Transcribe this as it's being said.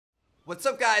What's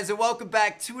up, guys, and welcome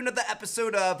back to another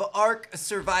episode of ARK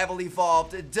Survival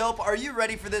Evolved. Dilp, are you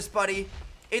ready for this, buddy?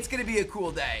 It's gonna be a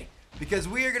cool day because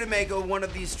we are gonna make one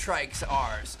of these trikes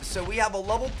ours. So we have a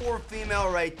level 4 female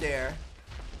right there,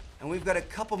 and we've got a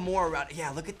couple more around. Yeah,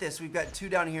 look at this. We've got 2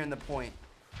 down here in the point.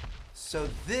 So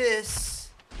this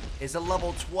is a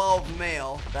level 12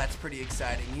 male. That's pretty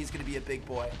exciting. He's gonna be a big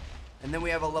boy. And then we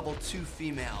have a level 2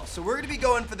 female. So we're gonna be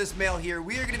going for this male here.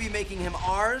 We are gonna be making him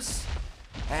ours.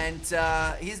 And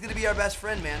he's going to be our best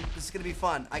friend, man. This is going to be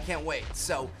fun. I can't wait.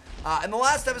 So, in the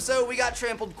last episode, we got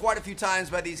trampled quite a few times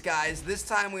by these guys. This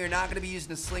time, we are not going to be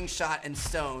using a slingshot and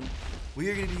stone. We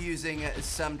are going to be using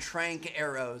some trank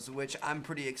arrows, which I'm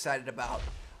pretty excited about.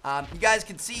 You guys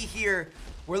can see here,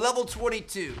 we're level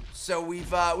 22. So,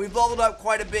 we've leveled up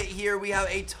quite a bit here. We have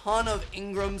a ton of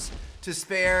Ingrams to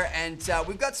spare. And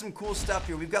we've got some cool stuff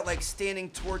here. We've got, like, standing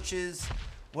torches.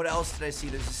 What else did I see?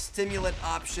 There's a stimulant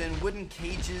option, wooden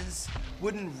cages,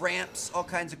 wooden ramps, all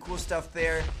kinds of cool stuff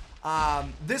there.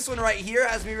 This one right here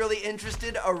has me really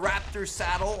interested, a raptor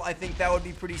saddle. I think that would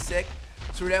be pretty sick.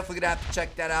 So we're definitely gonna have to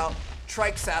check that out.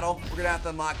 Trike saddle, we're gonna have to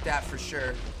unlock that for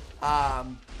sure.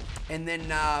 And then,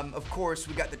 of course,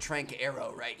 we got the trank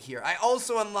arrow right here. I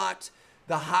also unlocked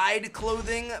the hide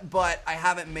clothing, but I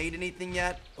haven't made anything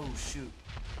yet. Oh, shoot.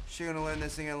 She's gonna learn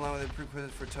this thing along with the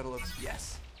prerequisites for total of,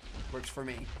 yes. Works for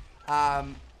me. I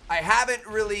haven't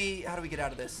really, how do we get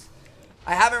out of this?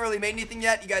 I haven't really made anything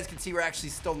yet. You guys can see we're actually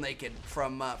still naked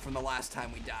from the last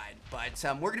time we died. But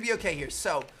we're gonna be okay here.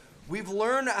 So we've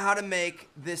learned how to make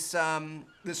this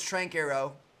this trank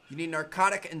arrow. You need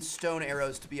narcotic and stone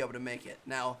arrows to be able to make it.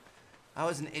 Now, I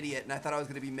was an idiot and I thought I was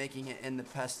gonna be making it in the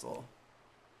pestle.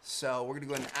 So we're gonna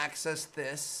go ahead and access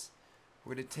this.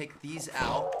 We're gonna take these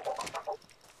out.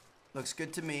 Looks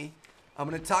good to me. I'm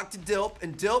going to talk to Dilp,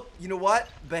 and Dilp, you know what?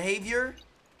 Behavior,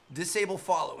 disable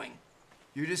following.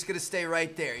 You're just going to stay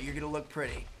right there. You're going to look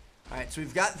pretty. All right, so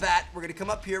we've got that. We're going to come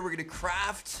up here. We're going to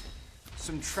craft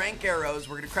some trank arrows.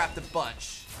 We're going to craft a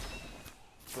bunch.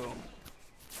 Boom.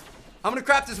 I'm going to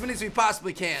craft as many as we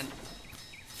possibly can.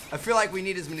 I feel like we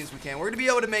need as many as we can. We're going to be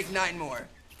able to make 9 more,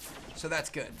 so that's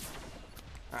good.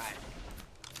 All right.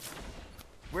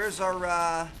 Where's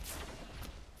our,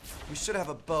 we should have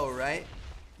a bow, right?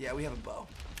 Yeah, we have a bow.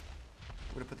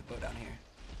 We're gonna put the bow down here.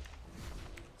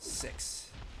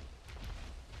 6.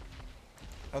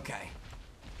 Okay.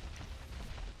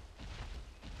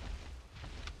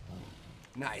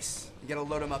 Nice. You gotta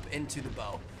load them up into the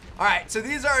bow. Alright, so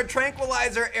these are our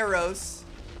tranquilizer arrows.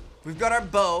 We've got our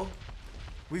bow.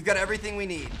 We've got everything we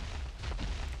need.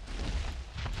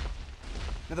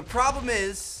 Now the problem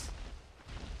is,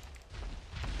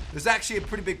 there's actually a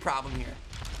pretty big problem here.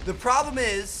 The problem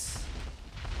is,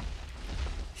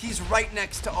 he's right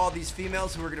next to all these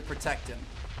females who are going to protect him.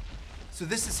 So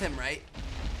this is him, right?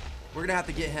 We're going to have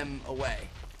to get him away.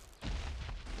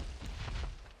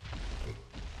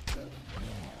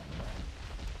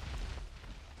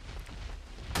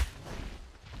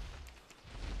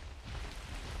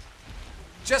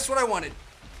 Just what I wanted.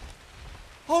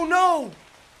 Oh no!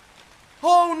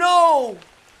 Oh no!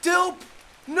 Dilp!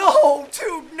 No!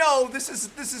 Dude, no! This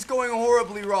is going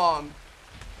horribly wrong.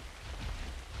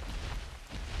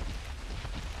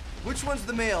 Which one's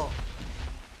the male?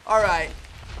 Alright.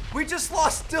 We just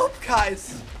lost Dilp,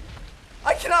 guys.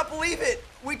 I cannot believe it.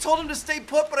 We told him to stay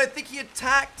put, but I think he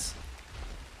attacked.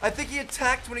 I think he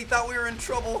attacked when he thought we were in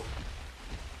trouble.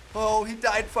 Oh, he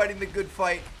died fighting the good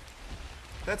fight.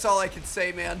 That's all I can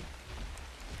say, man.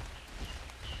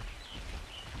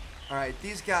 Alright,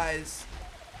 these guys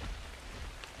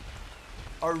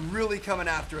are really coming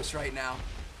after us right now.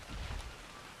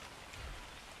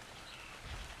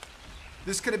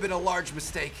 This could have been a large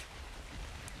mistake.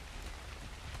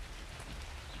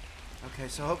 Okay,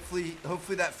 so hopefully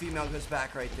that female goes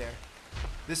back right there.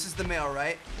 This is the male,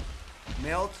 right?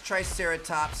 Male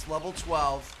Triceratops, level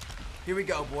 12. Here we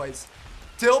go, boys.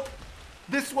 Dilp,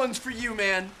 this one's for you,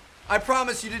 man. I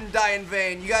promise you didn't die in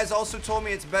vain. You guys also told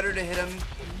me it's better to hit him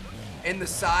in the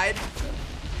side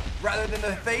rather than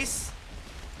the face.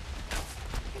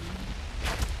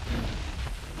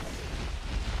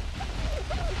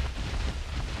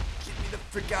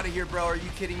 Frick out of here, bro. Are you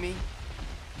kidding me?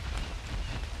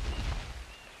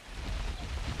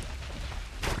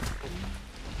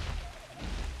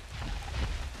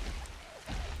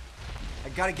 I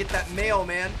gotta get that male,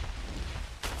 man.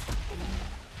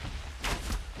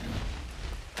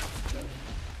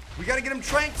 We gotta get him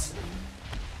tranked.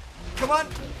 Come on.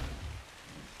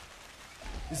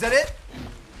 Is that it?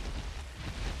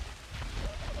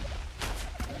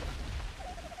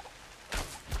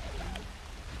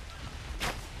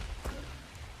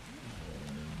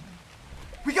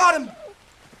 We got him!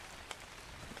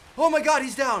 Oh my god,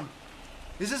 he's down.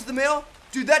 Is this the male?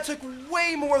 Dude, that took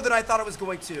way more than I thought it was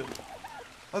going to.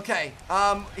 Okay,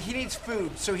 he needs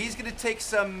food, so he's gonna take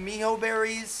some miho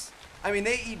berries. I mean,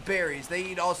 they eat berries. They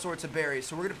eat all sorts of berries,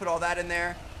 so we're gonna put all that in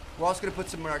there. We're also gonna put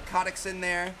some narcotics in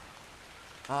there.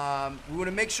 We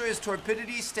wanna make sure his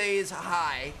torpidity stays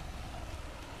high.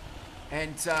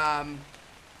 And,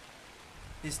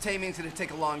 his taming's gonna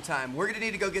take a long time. We're gonna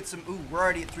need to go get some, ooh, we're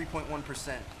already at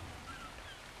 3.1%.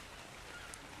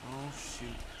 Oh, shoot.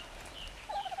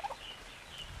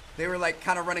 They were like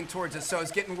kind of running towards us, so I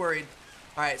was getting worried.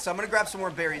 All right, so I'm gonna grab some more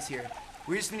berries here.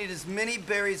 We just need as many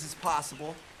berries as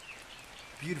possible.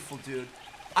 Beautiful, dude.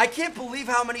 I can't believe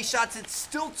how many shots it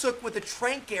still took with a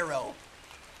trank arrow.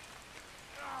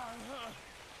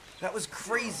 That was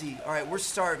crazy. All right, we're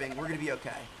starving. We're gonna be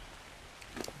okay.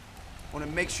 I wanna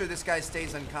make sure this guy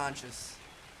stays unconscious.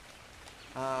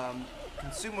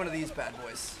 Consume one of these bad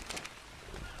boys.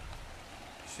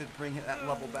 Should bring that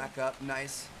level back up.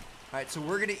 Nice. All right, so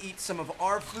we're gonna eat some of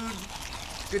our food.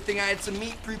 Good thing I had some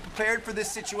meat pre-prepared for this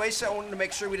situation. I wanted to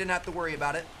make sure we didn't have to worry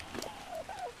about it.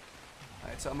 All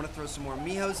right, so I'm gonna throw some more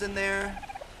mihos in there.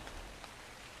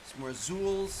 Some more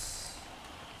Zools.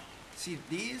 See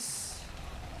these?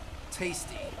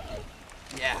 Tasty.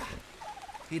 Yeah,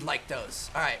 he'd like those.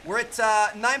 All right, we're at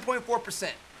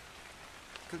 9.4%.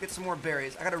 Go get some more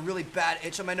berries. I got a really bad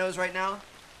itch on my nose right now.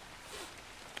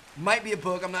 Might be a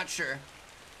bug, I'm not sure.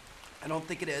 I don't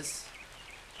think it is.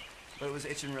 But it was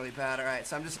itching really bad. All right,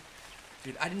 so I'm just,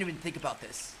 dude, I didn't even think about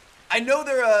this. I know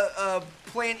they're a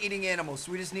plant-eating animal,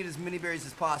 so we just need as many berries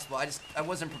as possible. I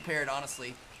wasn't prepared,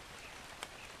 honestly.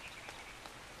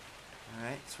 All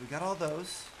right, so we got all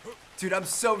those. Dude, I'm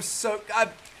so soaked.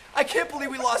 I can't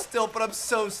believe we lost Dilp, but I'm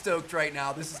so stoked right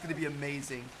now. This is gonna be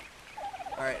amazing.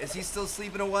 All right, is he still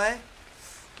sleeping away?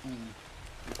 Ooh.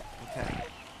 Okay.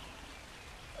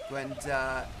 Go ahead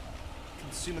and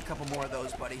consume a couple more of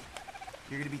those, buddy.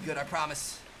 You're gonna be good, I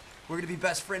promise. We're gonna be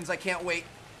best friends, I can't wait.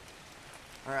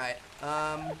 All right,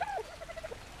 I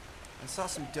saw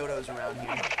some dodos around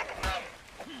here.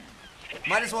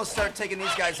 Might as well start taking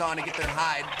these guys on to get their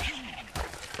hide.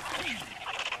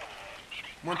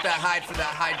 Want that hide for that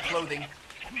hide clothing.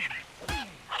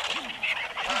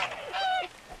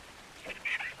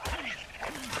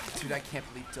 Dude, I can't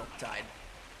believe Dilp died.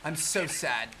 I'm so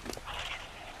sad.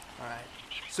 All right.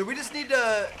 So we just need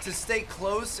to stay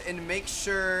close and make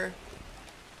sure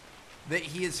that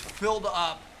he is filled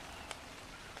up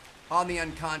on the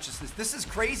unconsciousness. This is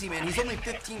crazy, man. He's only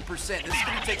 15%. This is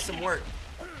going to take some work.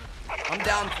 I'm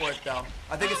down for it, though.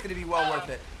 I think it's going to be well worth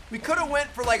it. We could have went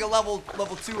for like a level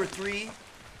 2 or 3,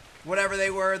 whatever they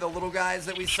were, the little guys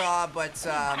that we saw, but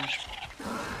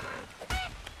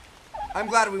I'm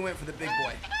glad we went for the big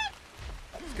boy.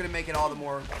 It's going to make it all the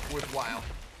more worthwhile.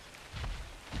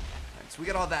 So we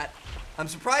got all that. I'm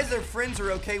surprised their friends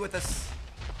are okay with us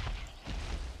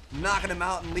knocking him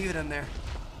out and leaving him there.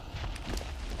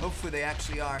 Hopefully they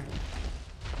actually are.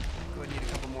 Go ahead and need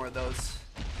a couple more of those.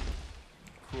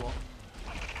 Cool.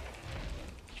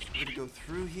 So we're gonna go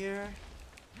through here.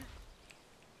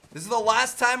 This is the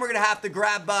last time we're gonna have to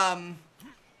grab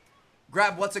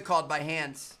what's it called by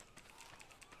hands.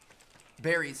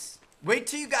 Berries. Wait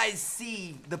till you guys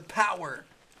see the power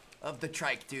of the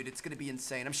trike, dude. It's gonna be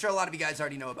insane. I'm sure a lot of you guys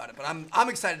already know about it, but I'm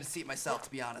excited to see it myself,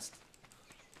 to be honest.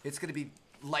 It's gonna be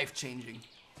life-changing.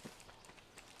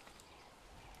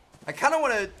 I kind of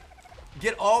want to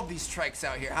get all of these trikes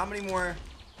out here. How many more?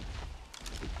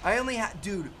 I only had,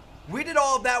 dude, we did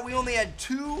all of that. We only had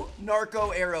 2 narco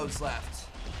arrows left.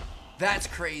 That's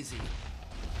crazy.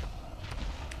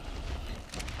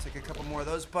 Take a couple more of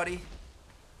those, buddy.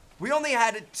 We only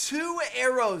had 2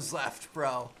 arrows left,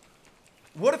 bro.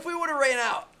 What if we would have ran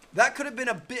out? That could have been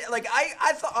a bit, like,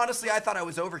 I thought, honestly, I thought I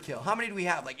was overkill. How many do we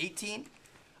have, like 18?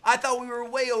 I thought we were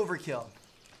way overkill.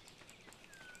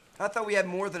 I thought we had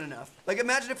more than enough. Like,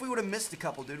 imagine if we would have missed a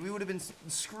couple, dude. We would have been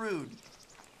screwed.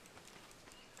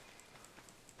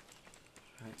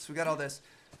 All right, so we got all this.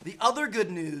 The other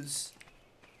good news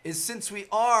is since we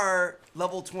are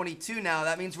level 22 now,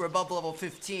 that means we're above level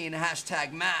 15,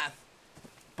 hashtag math.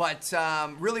 But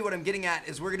really what I'm getting at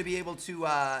is we're going to be able to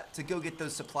go get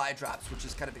those supply drops, which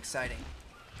is kind of exciting.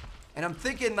 And I'm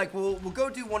thinking, like, we'll go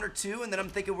do 1 or 2, and then I'm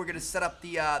thinking we're going to set up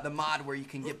the mod where you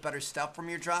can get better stuff from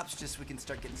your drops, just so we can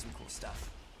start getting some cool stuff.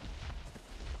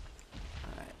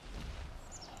 All right.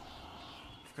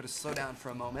 I've got to slow down for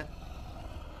a moment.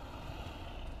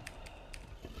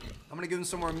 I'm going to give him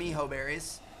some more miho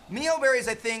berries. Miho berries,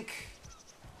 I think...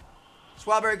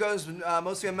 Swabberry goes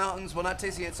mostly on mountains, while not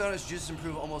tasting its own, its juices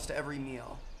improve almost every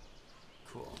meal.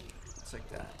 Cool. It's like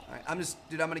that. All right,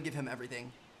 dude, I'm going to give him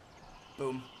everything.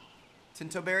 Boom.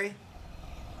 Tinto berry?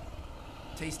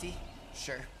 Tasty?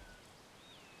 Sure.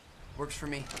 Works for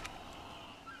me.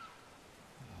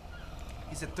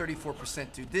 He's at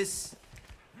 34%, dude. This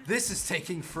is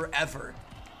taking forever.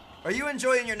 Are you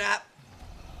enjoying your nap?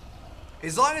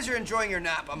 As long as you're enjoying your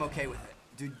nap, I'm okay with it.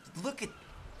 Dude, look at,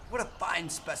 what a fine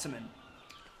specimen.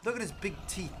 Look at his big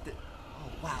teeth.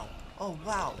 Oh, wow. Oh,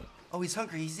 wow. Oh, he's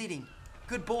hungry. He's eating.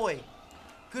 Good boy.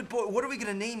 Good boy. What are we going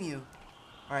to name you?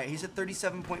 All right, he's at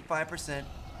 37.5%.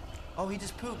 Oh, he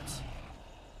just pooped.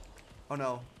 Oh,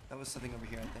 no. That was something over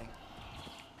here, I think.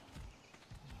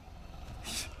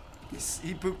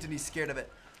 He pooped and he's scared of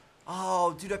it.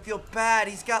 Oh, dude, I feel bad.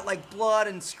 He's got, like, blood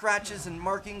and scratches and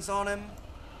markings on him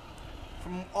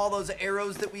from all those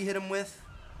arrows that we hit him with.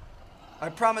 I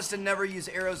promise to never use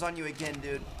arrows on you again,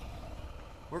 dude.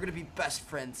 We're going to be best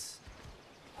friends.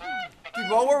 Dude,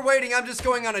 while we're waiting, I'm just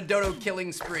going on a dodo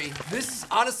killing spree. This,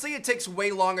 honestly, it takes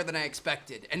way longer than I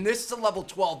expected. And this is a level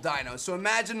 12 dino, so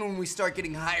imagine when we start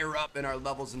getting higher up in our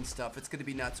levels and stuff. It's gonna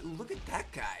be nuts. Ooh, look at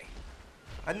that guy.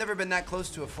 I've never been that close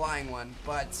to a flying one,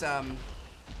 but I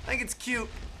think it's cute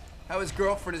how his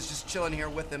girlfriend is just chilling here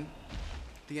with him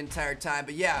the entire time.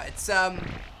 But yeah, it's, I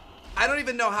don't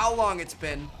even know how long it's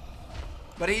been,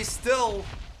 but he's still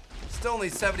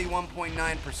only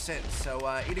 71.9%.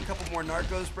 So eat a couple more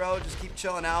narcos, bro. Just keep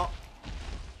chilling out.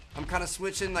 I'm kind of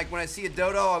switching. Like when I see a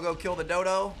dodo, I'll go kill the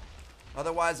dodo.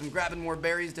 Otherwise, I'm grabbing more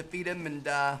berries to feed him. And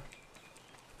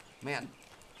man,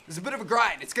 it's a bit of a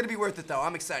grind. It's gonna be worth it though.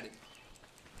 I'm excited.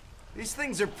 These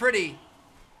things are pretty.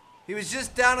 He was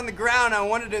just down on the ground. I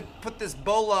wanted to put this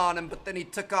bola on him, but then he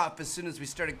took off as soon as we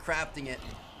started crafting it.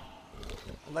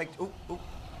 I like, oh,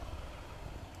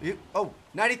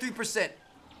 93%.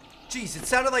 Jeez, it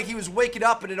sounded like he was waking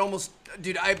up and it almost,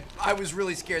 dude, I was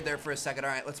really scared there for a second.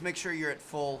 All right, let's make sure you're at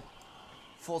full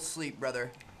sleep,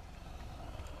 brother.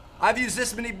 I've used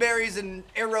this many berries and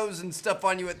arrows and stuff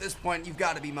on you at this point. You've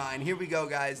got to be mine. Here we go,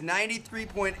 guys.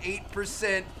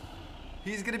 93.8%.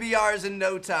 He's going to be ours in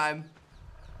no time.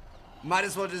 Might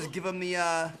as well just give him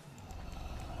the,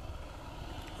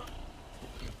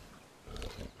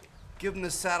 give him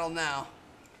the saddle now.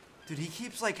 Dude, he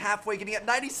keeps like halfway getting at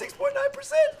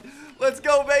 96.9%. Let's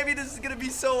go, baby. This is going to be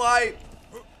so hype.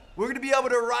 We're going to be able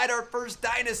to ride our first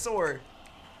dinosaur.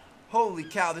 Holy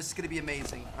cow, this is going to be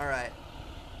amazing. All right.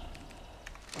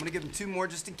 I'm going to give him 2 more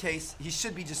just in case. He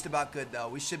should be just about good, though.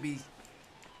 We should be...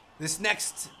 This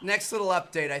next little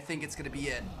update, I think it's going to be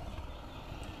it.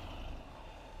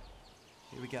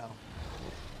 Here we go.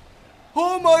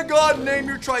 Oh, my God. Name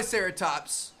your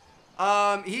Triceratops.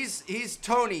 He's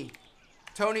Tony.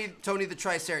 Tony the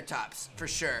Triceratops, for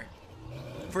sure.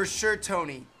 For sure,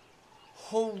 Tony.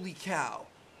 Holy cow.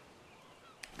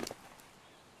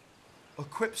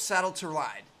 Equip saddle to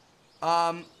ride.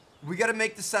 We gotta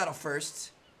make the saddle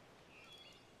first.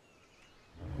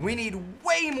 We need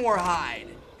way more hide.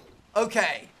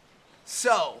 Okay,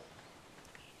 so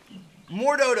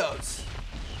more dodos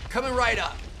coming right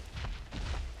up.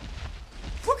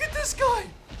 Look at this guy.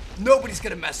 Nobody's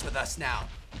gonna mess with us now.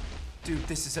 Dude,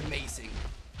 this is amazing.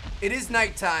 It is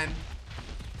nighttime,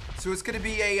 so it's gonna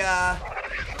be a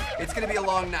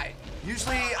long night.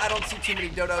 Usually, I don't see too many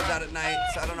dodos out at night,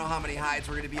 so I don't know how many hides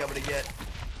we're gonna be able to get.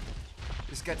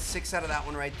 Just got 6 out of that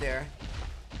one right there.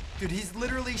 Dude, he's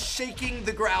literally shaking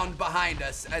the ground behind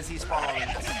us as he's following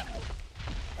us.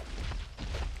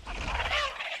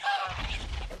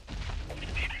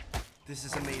 This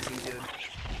is amazing, dude.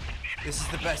 This is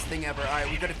the best thing ever. All right,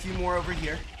 we've got a few more over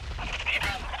here.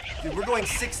 Dude, we're going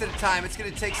 6 at a time. It's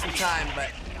gonna take some time, but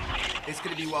it's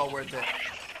gonna be well worth it. All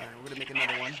right, we're gonna make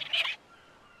another one.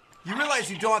 You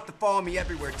realize you don't have to follow me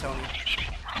everywhere, Tony.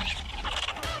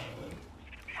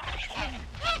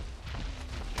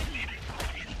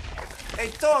 Hey,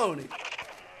 Tony.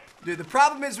 Dude, the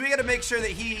problem is we gotta make sure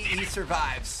that he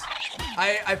survives.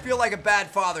 I feel like a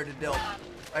bad father to Dill.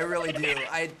 I really do.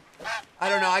 I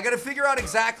don't know. I gotta figure out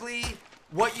exactly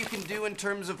what you can do in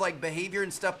terms of like behavior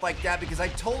and stuff like that, because I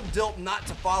told Dilt not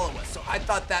to follow us, so I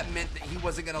thought that meant that he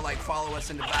wasn't gonna like follow us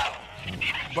into battle.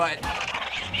 But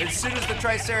as soon as the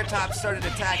Triceratops started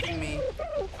attacking me,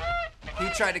 he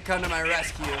tried to come to my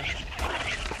rescue.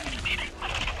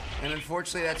 And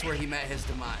unfortunately, that's where he met his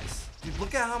demise. Dude,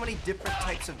 look at how many different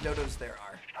types of dodos there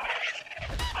are.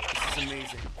 This is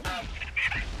amazing.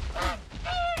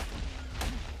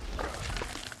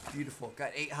 Beautiful.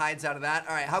 Got 8 hides out of that.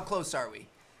 All right, how close are we?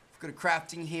 We've got a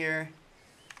crafting here.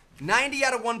 90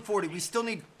 out of 140. We still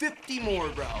need 50 more,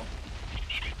 bro.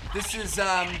 This is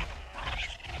gonna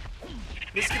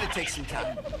take some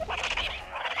time.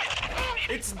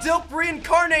 It's Dilp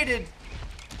reincarnated.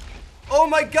 Oh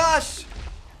my gosh.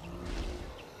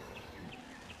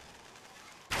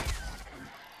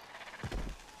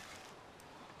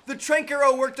 The trank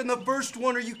arrow worked on the first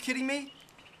one. Are you kidding me?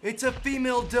 It's a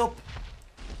female dilp.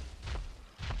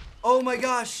 Oh my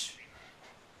gosh.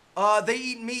 They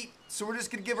eat meat, so we're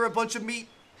just gonna give her a bunch of meat.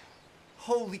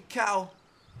 Holy cow.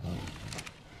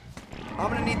 I'm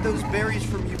gonna need those berries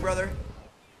from you, brother.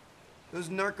 Those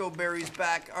narco berries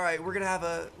back. All right, we're gonna have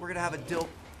a dilp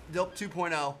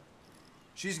 2.0.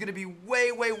 She's gonna be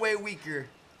way weaker.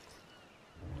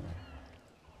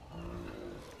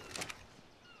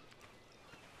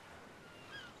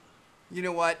 You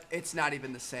know what? It's not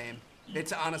even the same.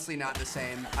 It's honestly not the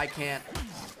same. I can't.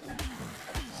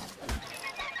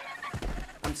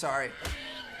 I'm sorry.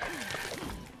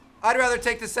 I'd rather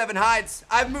take the 7 hides.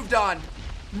 I've moved on.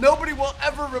 Nobody will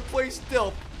ever replace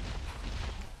Dilp.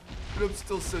 But I'm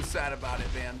still so sad about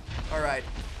it, man. All right.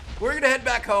 We're going to head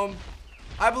back home.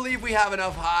 I believe we have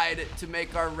enough hide to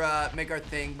make our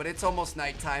thing, but it's almost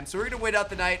nighttime. So we're going to wait out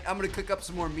the night. I'm going to cook up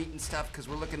some more meat and stuff because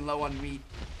we're looking low on meat.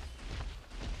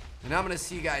 And I'm going to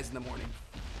see you guys in the morning.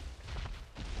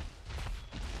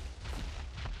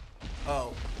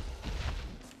 Oh.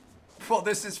 Well,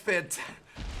 this is fantastic.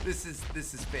 This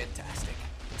is fantastic.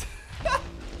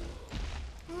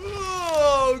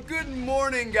 Oh, good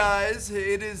morning, guys.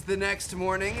 It is the next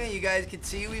morning. You guys can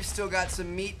see we've still got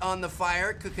some meat on the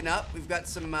fire cooking up. We've got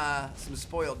some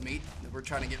spoiled meat that we're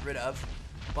trying to get rid of.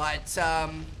 But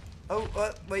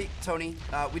wait, Tony.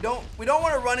 We don't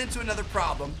want to run into another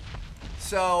problem.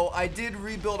 So I did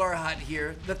rebuild our hut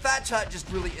here. The thatch hut just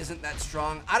really isn't that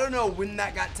strong. I don't know when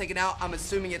that got taken out. I'm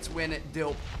assuming it's when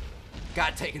Dilp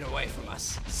got taken away from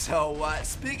us. So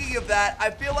speaking of that,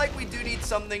 I feel like we do need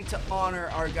something to honor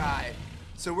our guy.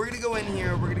 So we're gonna go in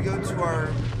here. We're gonna go to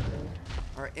our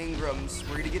Ingrams.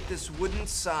 We're gonna get this wooden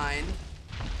sign.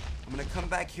 I'm gonna come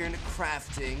back here into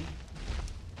crafting.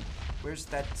 Where's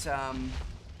that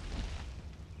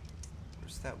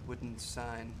wooden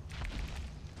sign?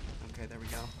 Okay, there we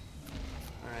go.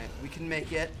 All right, we can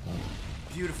make it.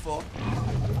 Beautiful.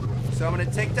 So I'm gonna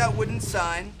take that wooden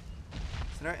sign.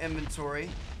 It's in our inventory.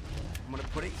 I'm gonna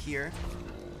put it here.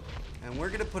 And we're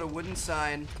gonna put a wooden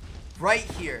sign right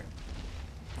here.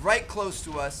 Right close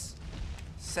to us.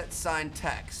 Set sign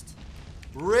text.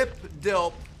 Rip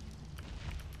Dilp.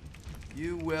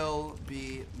 You will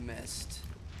be missed.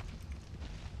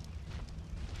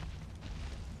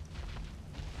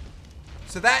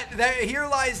 So here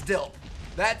lies Dilp.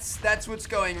 That's what's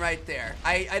going right there.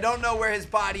 I don't know where his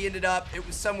body ended up. It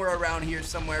was somewhere around here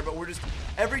somewhere, but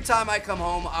every time I come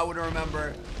home, I would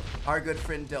remember our good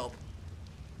friend Dilp.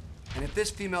 And if this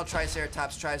female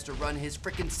Triceratops tries to run his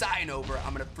freaking sign over,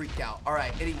 I'm gonna freak out. All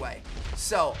right, anyway.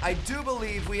 So I do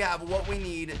believe we have what we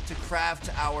need to craft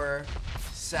our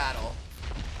saddle.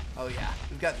 Oh yeah,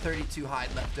 we've got 32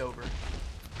 hide left over.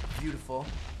 Beautiful.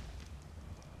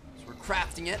 So we're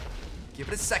crafting it. Give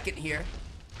it a second here.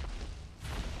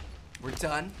 We're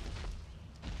done.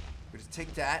 We're gonna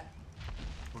take that.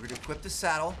 We're gonna equip the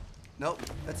saddle. Nope,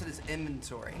 that's in his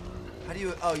inventory. How do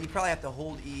you, oh, you probably have to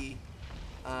hold E.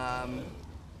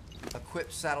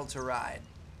 Equip saddle to ride.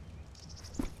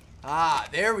 Ah,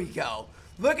 there we go.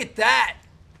 Look at that.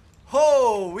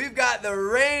 Oh, we've got the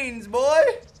reins, boy.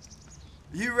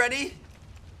 You ready?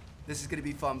 This is gonna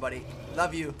be fun, buddy.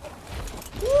 Love you.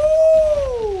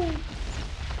 Woo!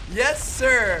 Yes,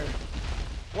 sir.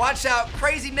 Watch out,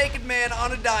 crazy naked man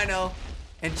on a dino.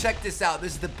 And check this out,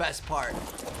 this is the best part.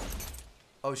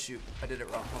 Oh shoot, I did it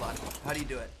wrong, hold on. How do you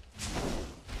do it?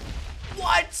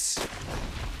 What?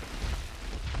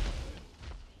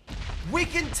 We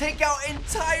can take out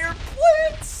entire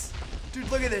plants. Dude,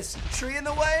 look at this, tree in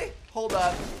the way? Hold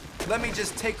up, let me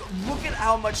just look at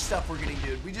how much stuff we're getting,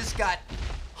 dude. We just got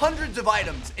hundreds of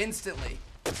items instantly.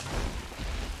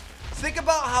 Think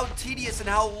about how tedious and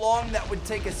how long that would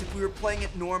take us if we were playing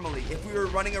it normally. If we were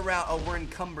running around, oh, we're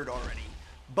encumbered already.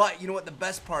 But you know what the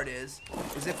best part is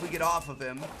if we get off of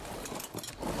him.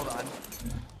 Hold on.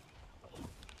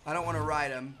 I don't want to ride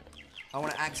him. I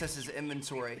want to access his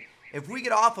inventory. If we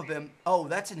get off of him, oh,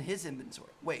 that's in his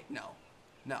inventory. Wait, no.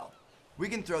 We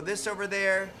can throw this over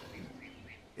there.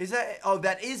 Is that, oh,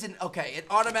 that isn't, okay. It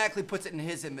automatically puts it in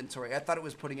his inventory. I thought it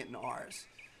was putting it in ours.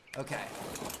 Okay.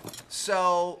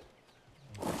 So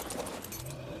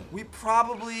we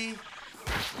probably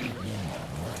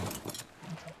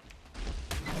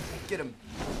get him.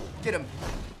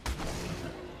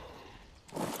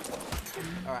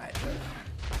 All right.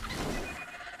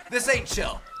 This ain't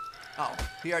chill. Oh,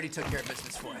 he already took care of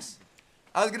business for us.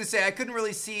 I was gonna say I couldn't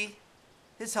really see.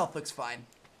 His health looks fine.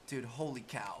 Dude, holy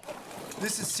cow.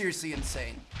 This is seriously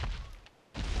insane.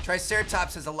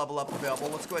 Triceratops has a level up available.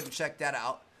 Let's go ahead and check that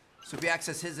out. So if we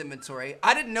access his inventory,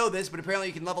 I didn't know this, but apparently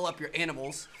you can level up your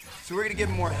animals. So we're gonna give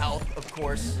him more health, of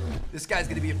course. This guy's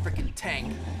gonna be a freaking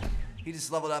tank. He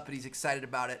just leveled up and he's excited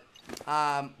about it.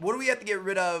 What do we have to get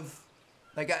rid of?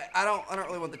 Like I don't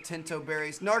really want the Tinto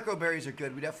berries. Narco berries are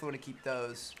good. We definitely want to keep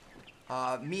those.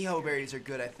 Miho berries are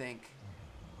good, I think.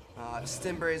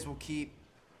 Stem berries we'll keep.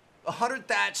 100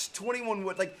 thatch, 21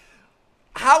 wood. Like,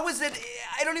 how is it?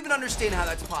 I don't even understand how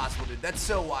that's possible, dude. That's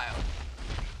so wild.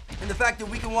 And the fact that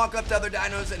we can walk up to other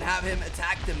dinos and have him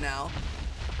attack them now.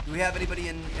 Do we have anybody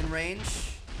in range?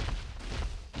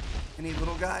 Any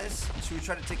little guys? Should we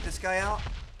try to take this guy out?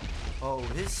 Oh,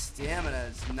 his stamina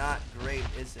is not great,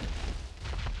 is it?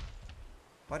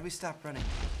 Why'd we stop running?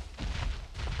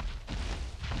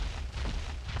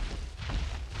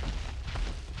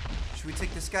 Should we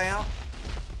take this guy out?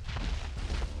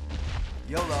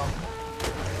 YOLO.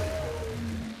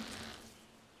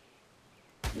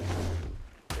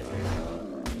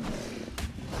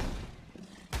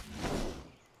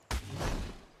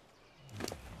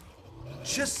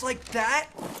 Just like that?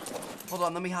 Hold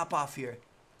on, let me hop off here.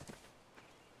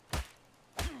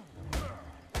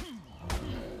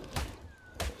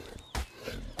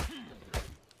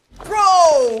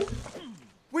 Bro!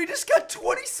 We just got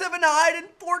 27 hide and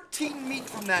 14 meat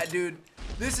from that, dude.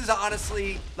 This is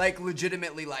honestly, like,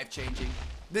 legitimately life-changing.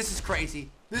 This is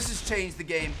crazy. This has changed the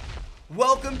game.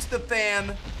 Welcome to the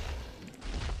fam,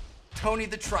 Tony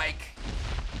the Trike.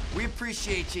 We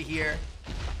appreciate you here.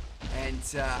 And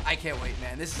I can't wait,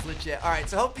 man. This is legit. All right,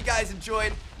 so hope you guys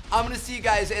enjoyed. I'm going to see you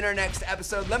guys in our next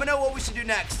episode. Let me know what we should do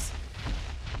next.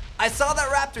 I saw that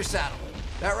raptor saddle.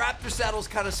 That raptor saddle's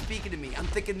kind of speaking to me. I'm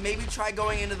thinking maybe try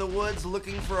going into the woods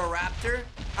looking for a raptor.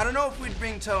 I don't know if we'd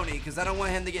bring Tony because I don't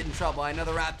want him to get in trouble. I know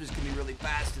the raptors can be really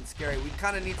fast and scary. We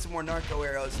kind of need some more narco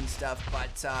arrows and stuff,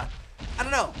 but I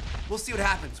don't know. We'll see what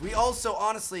happens. We also,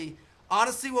 honestly,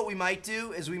 what we might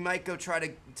do is we might go try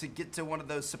to get to one of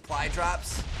those supply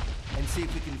drops and see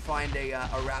if we can find a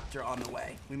raptor on the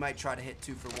way. We might try to hit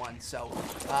 2 for 1. So,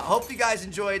 hope you guys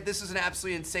enjoyed. This was an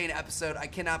absolutely insane episode. I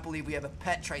cannot believe we have a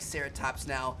pet Triceratops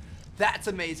now. That's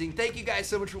amazing. Thank you guys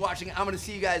so much for watching. I'm going to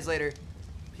see you guys later.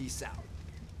 Peace out.